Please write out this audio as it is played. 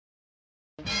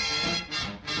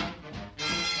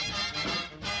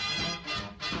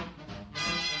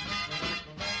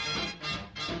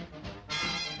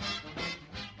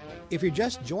If you're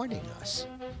just joining us,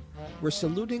 we're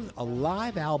saluting a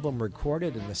live album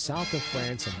recorded in the south of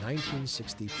France in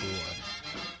 1964.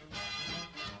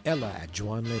 Ella at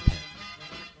Juan Le Pen.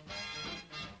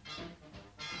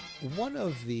 One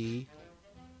of the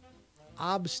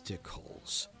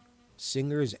obstacles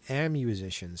singers and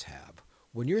musicians have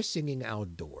when you're singing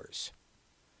outdoors,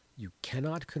 you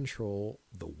cannot control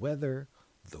the weather,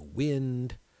 the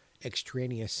wind,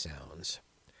 extraneous sounds.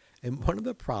 And one of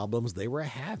the problems they were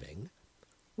having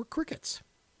were crickets.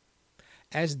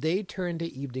 As day turned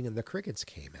to evening and the crickets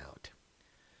came out,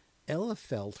 Ella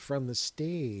felt from the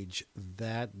stage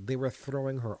that they were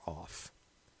throwing her off.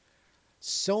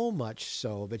 So much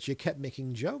so that she kept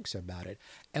making jokes about it.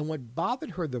 And what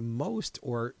bothered her the most,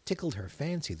 or tickled her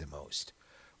fancy the most,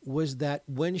 was that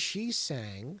when she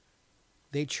sang,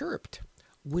 they chirped.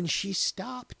 When she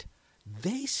stopped,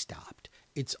 they stopped.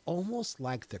 It's almost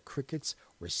like the crickets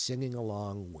were singing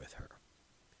along with her.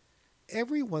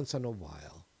 Every once in a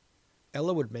while,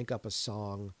 Ella would make up a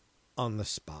song on the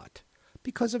spot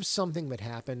because of something that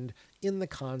happened in the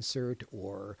concert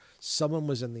or someone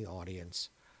was in the audience.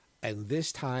 And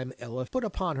this time, Ella put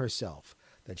upon herself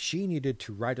that she needed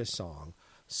to write a song.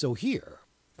 So here,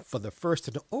 for the first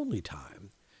and only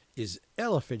time, is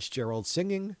Ella Fitzgerald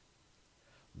singing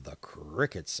the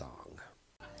Cricket Song.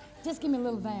 Just give me a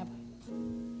little vamp.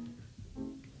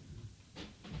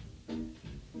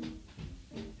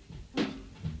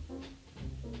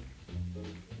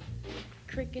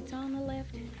 Crickets on the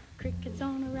left, crickets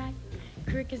on the right,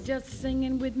 crickets just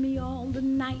singing with me all the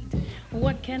night.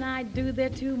 What can I do?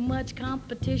 There's too much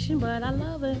competition, but I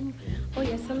love him. Oh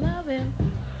yes, I love him.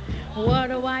 What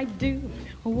do I do?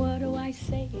 What do I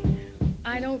say?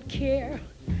 I don't care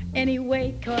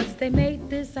anyway, 'cause they made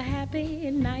this a happy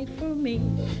night for me.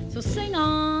 So sing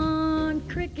on,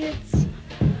 crickets.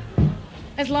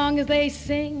 As long as they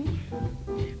sing,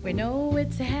 we know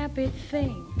it's a happy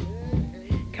thing.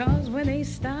 'Cause when they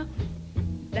stop,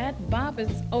 that bop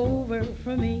is over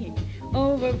for me,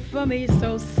 over for me.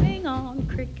 So sing on,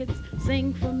 crickets,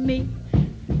 sing for me.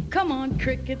 Come on,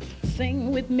 crickets,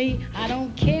 sing with me. I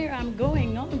don't care, I'm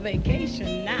going on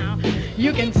vacation now.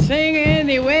 You can sing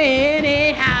anyway,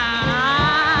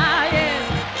 anyhow. Yes,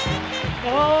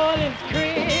 all them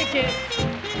crickets.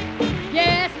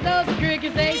 Yes, those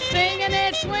crickets, they sing and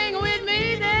they swing with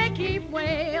me. They keep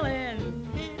wailing.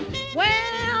 Well,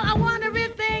 I wonder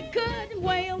if they could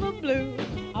wail the blues.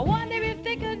 I wonder if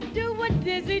they could do what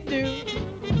Dizzy do.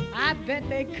 I bet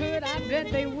they could, I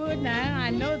bet they would. Now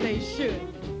I know they should.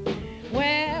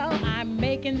 Well, I'm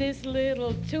making this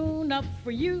little tune up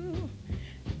for you.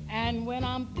 And when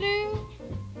I'm through,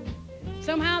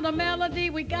 somehow the melody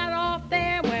we got off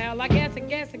there. Well, I guess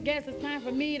it's time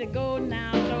for me to go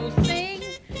now. So sing,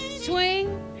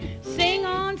 swing, sing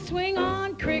on,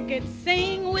 crickets,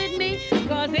 sing with me.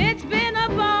 'Cause it's been a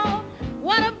ball,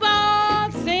 what a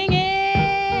ball, singing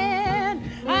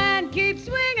and keep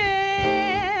swinging.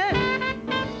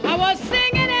 I was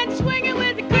singing and swinging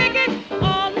with the crickets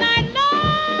all night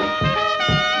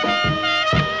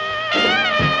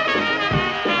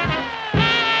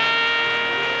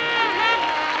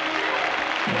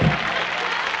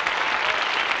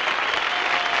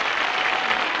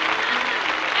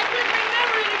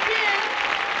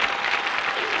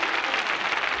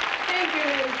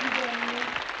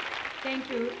Thank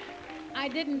you. I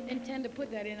didn't intend to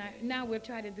put that in. Now we'll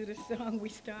try to do the song we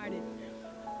started.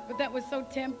 But that was so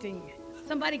tempting.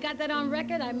 Somebody got that on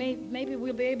record? Maybe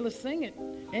we'll be able to sing it.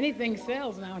 Anything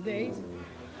sells nowadays.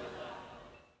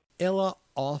 Ella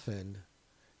often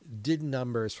did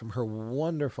numbers from her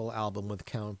wonderful album with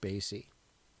Count Basie.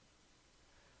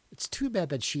 It's too bad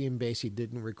that she and Basie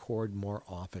didn't record more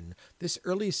often. This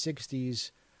early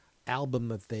 60s album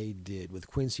that they did with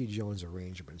Quincy Jones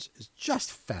arrangements is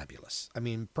just fabulous. I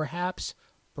mean, perhaps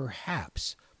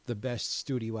the best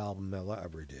studio album Ella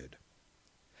ever did.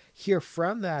 Hear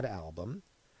from that album,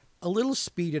 a little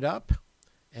speeded up,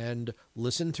 and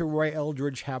listen to Roy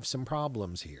Eldridge have some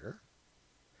problems here,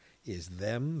 is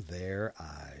Them Their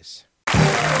Eyes.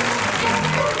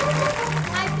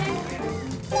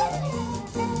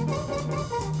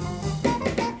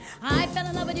 I fell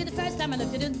in love with you the first time I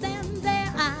looked into them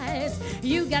their eyes.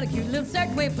 You got a cute little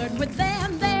certain way of flirting with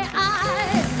them their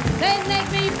eyes. They make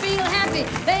me feel happy,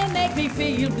 they make me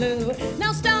feel blue.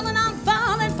 Now darling, I'm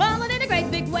falling in a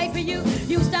great big way for you.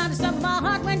 You started something my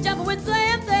heart went jumping with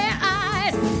them their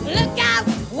eyes. Look out,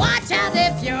 watch out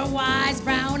if you're wise,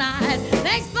 brown eyes.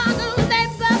 They sparkle, they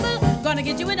bubble, gonna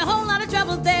get you in a whole lot of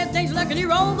trouble. There's things lurking,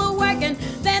 you're overworking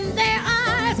them their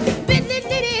eyes.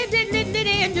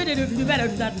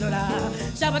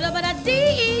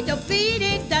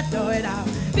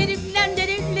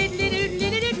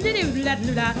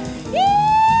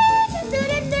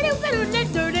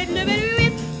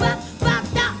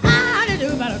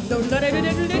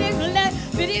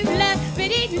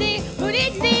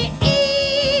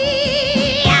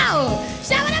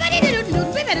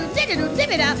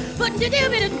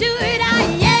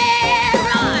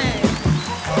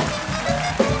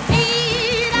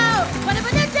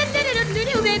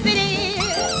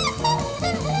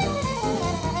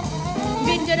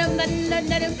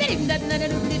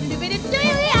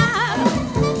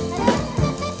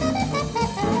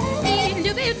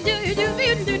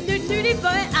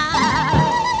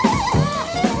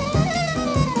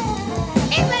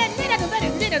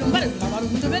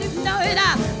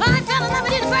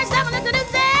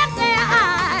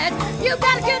 You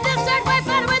gotta get this certain way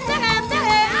fun with their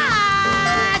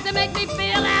eyes. They make me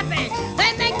feel happy.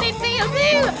 They make me feel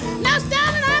blue. Now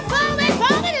starting I'm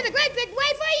falling in a great big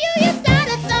way for you. You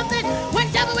started something,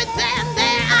 went double with them,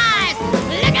 their eyes.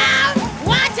 Look out,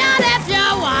 watch out if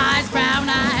your wise brown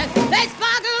eyes. They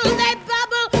sparkle, they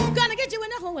bubble, gonna get you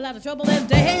in a whole lot of trouble. There's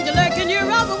danger lurking, you're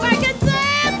overworking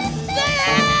them.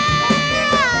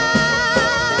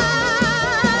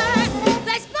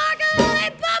 They sparkle, they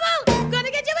bubble,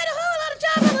 gonna get you in a whole lot of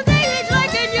trouble. The danger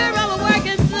lurking, you're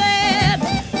overworking them.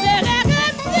 They're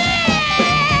lurking there.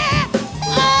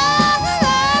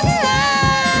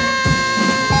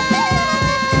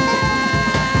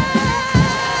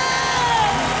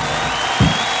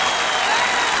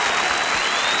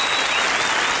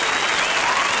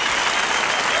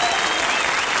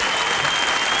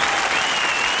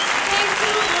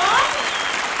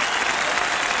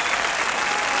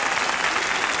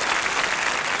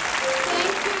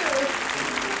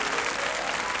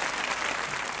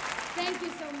 Thank you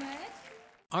so much.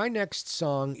 Our next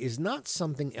song is not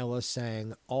something Ella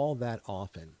sang all that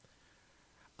often.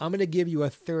 I'm going to give you a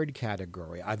third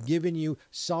category. I've given you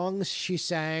songs she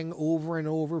sang over and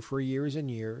over for years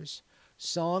and years,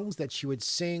 songs that she would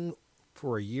sing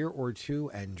for a year or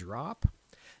two and drop.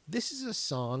 This is a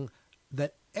song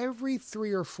that every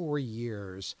 3 or 4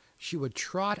 years she would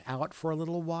trot out for a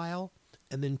little while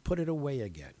and then put it away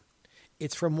again.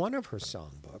 It's from one of her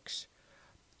songbooks.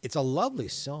 It's a lovely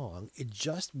song. It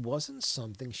just wasn't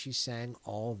something she sang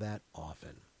all that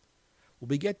often. Well,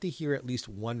 we get to hear at least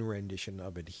one rendition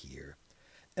of it here.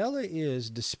 Ella is,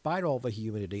 despite all the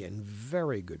humidity, in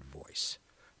very good voice.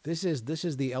 This is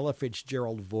the Ella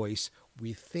Fitzgerald voice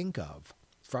we think of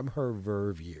from her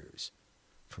Verve years,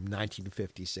 from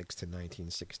 1956 to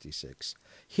 1966.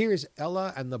 Here's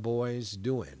Ella and the Boys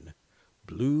doing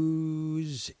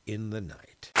Blues in the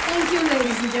Night. Thank you,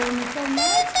 ladies and gentlemen, so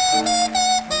much.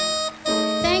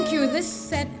 Thank you. This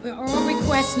set are all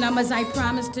request numbers I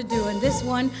promised to do, and this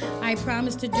one I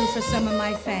promised to do for some of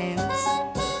my fans.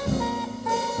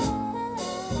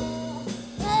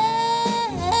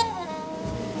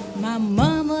 My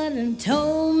mama done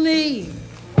told me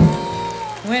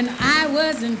when I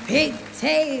was in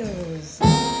pigtails.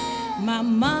 My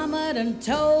mama done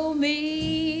told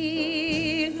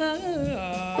me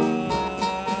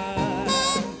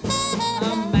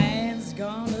a man's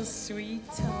gonna sweet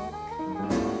talk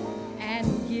and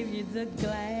give you the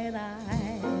glad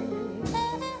eye.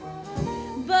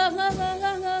 But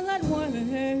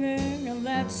when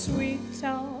that sweet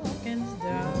talking's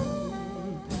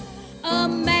done, a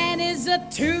man is a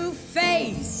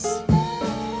two-face,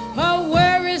 a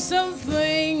worrisome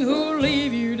thing who'll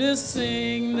leave you to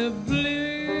sing the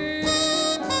blues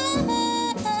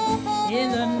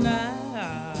in the night.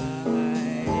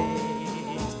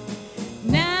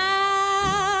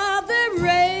 Now the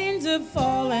rains are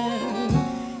falling,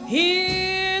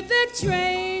 hear the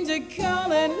trains are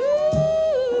calling.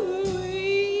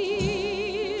 Ooh-wee.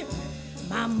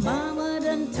 My mama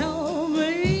done told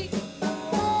me,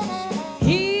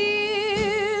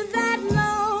 hear that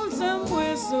lonesome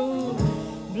whistle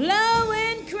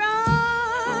blowing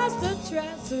across the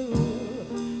trestle.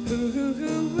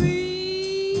 Ooh-wee.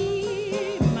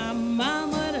 My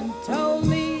mama done told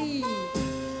me,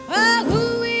 oh,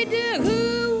 who-wee do,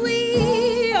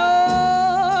 who-wee,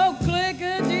 oh,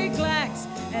 clickety-clacks,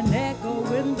 and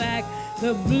echoing back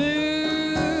the blues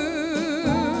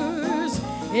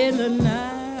in the night.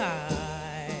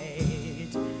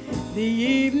 The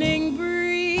evening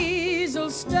breeze will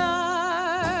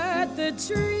start the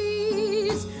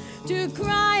trees to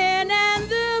crying, and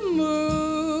the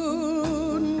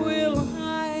moon will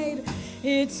hide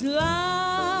its light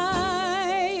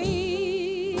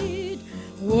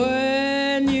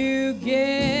when you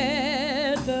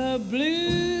get the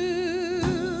blues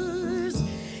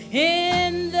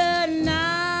in the night.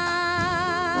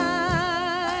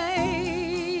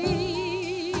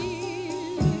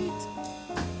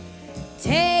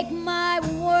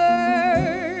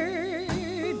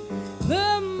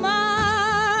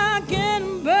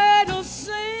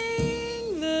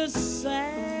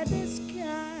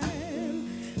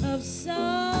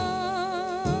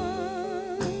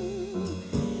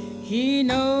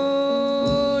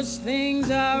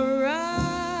 things are wrong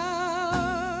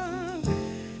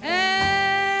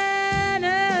and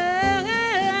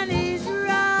he's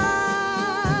right.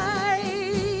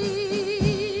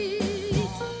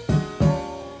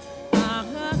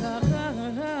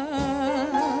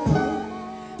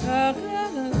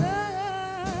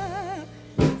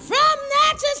 From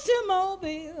Natchez to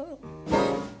Mobile,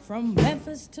 from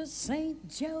Memphis to St.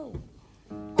 Joe,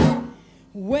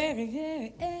 wherever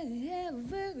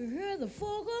the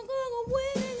folk are going.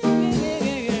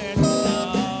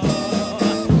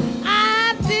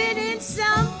 I've been in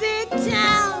some big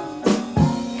towns,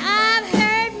 I've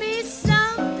heard me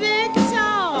some big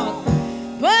talk,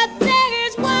 but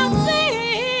there's one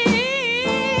thing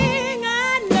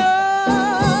I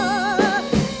know,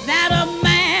 that a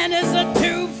man is a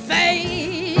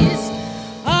two-faced,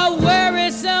 a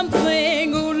worrisome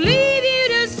thing who leave you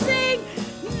to sing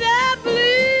the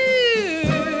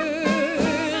blues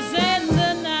in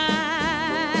the night.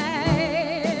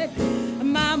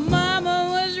 My mama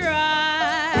was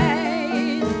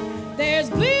right. There's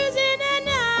blues in the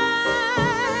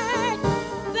night.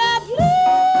 The blues.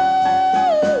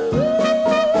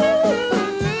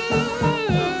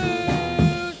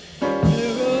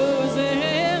 Blues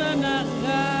in the night.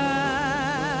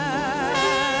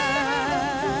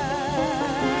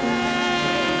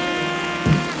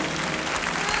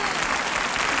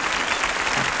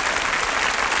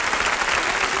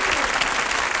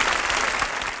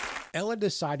 Ella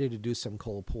decided to do some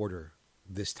Cole Porter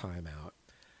this time out.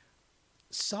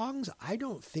 Songs I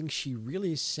don't think she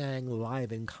really sang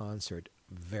live in concert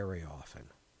very often.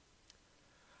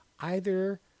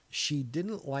 Either she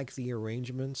didn't like the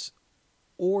arrangements,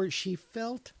 or she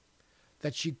felt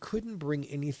that she couldn't bring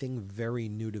anything very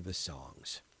new to the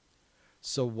songs.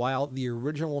 So while the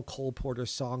original Cole Porter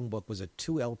songbook was a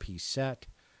 2 LP set,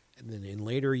 and then in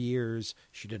later years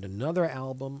she did another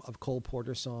album of Cole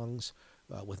Porter songs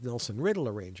with Nelson Riddle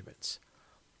arrangements,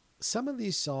 some of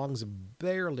these songs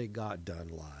barely got done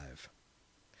live.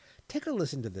 Take a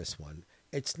listen to this one.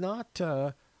 It's not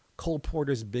Cole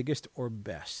Porter's biggest or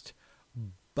best,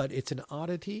 but it's an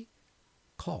oddity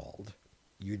called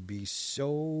You'd Be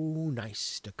So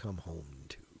Nice to Come Home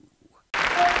To.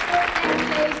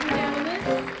 Ladies and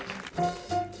gentlemen.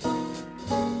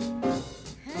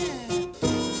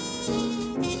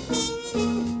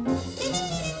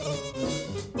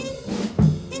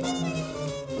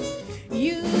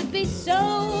 You'd be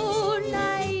so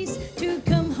nice to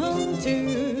come home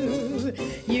to.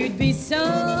 You'd be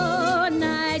so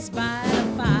nice by the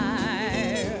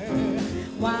fire,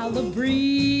 while the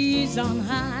breeze on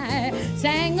high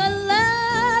sang a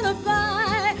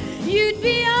lullaby. You'd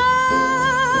be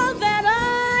all that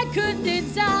I could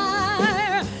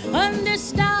desire, under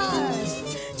stars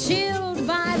chilled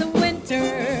by the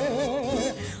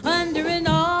winter, under an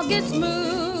August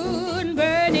moon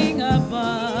burning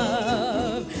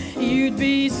above. You'd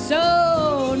be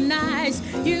so nice,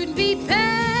 you'd be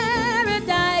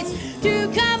paradise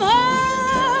to come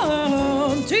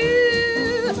home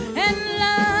to and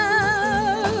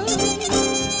love.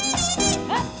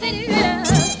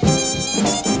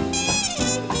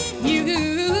 You'd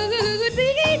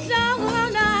be so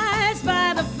nice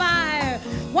by the fire,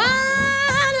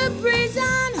 while the breeze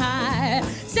on high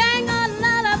sang a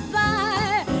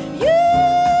lullaby.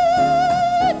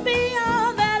 You'd be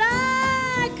all that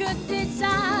I could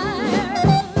desire,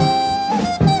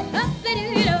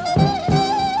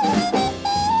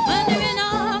 under an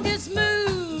August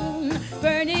moon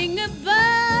burning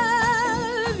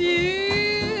above.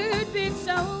 You'd be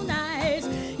so nice,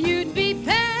 you'd be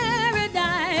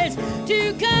paradise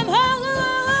to come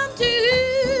home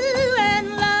to and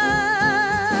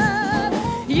love.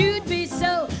 You'd be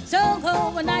so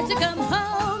nice to come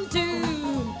home to.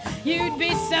 You'd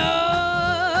be so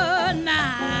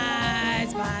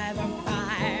nice by the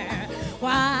fire,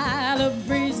 while the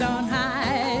breeze on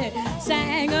high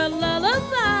sang a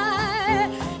lullaby.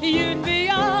 You'd be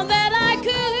all that I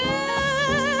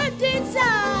could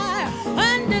desire,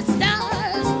 under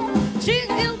stars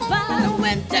chilled by the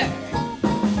winter,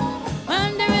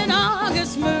 under an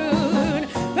August moon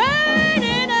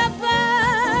burning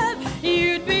above.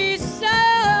 You'd be so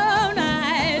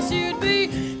nice, you'd be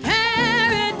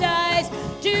paradise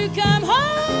to come home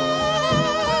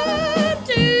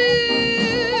to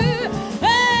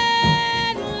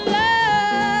and love.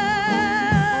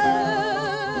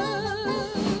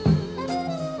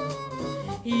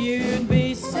 You'd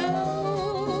be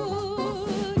so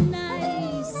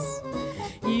nice,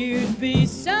 you'd be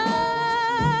so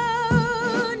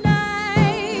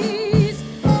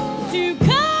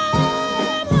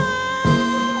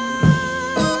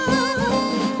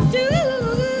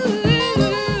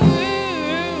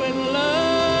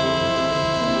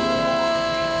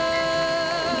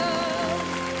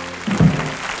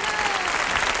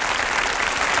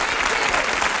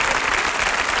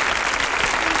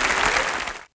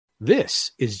This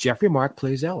is Jeffrey Mark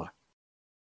Plays Ella.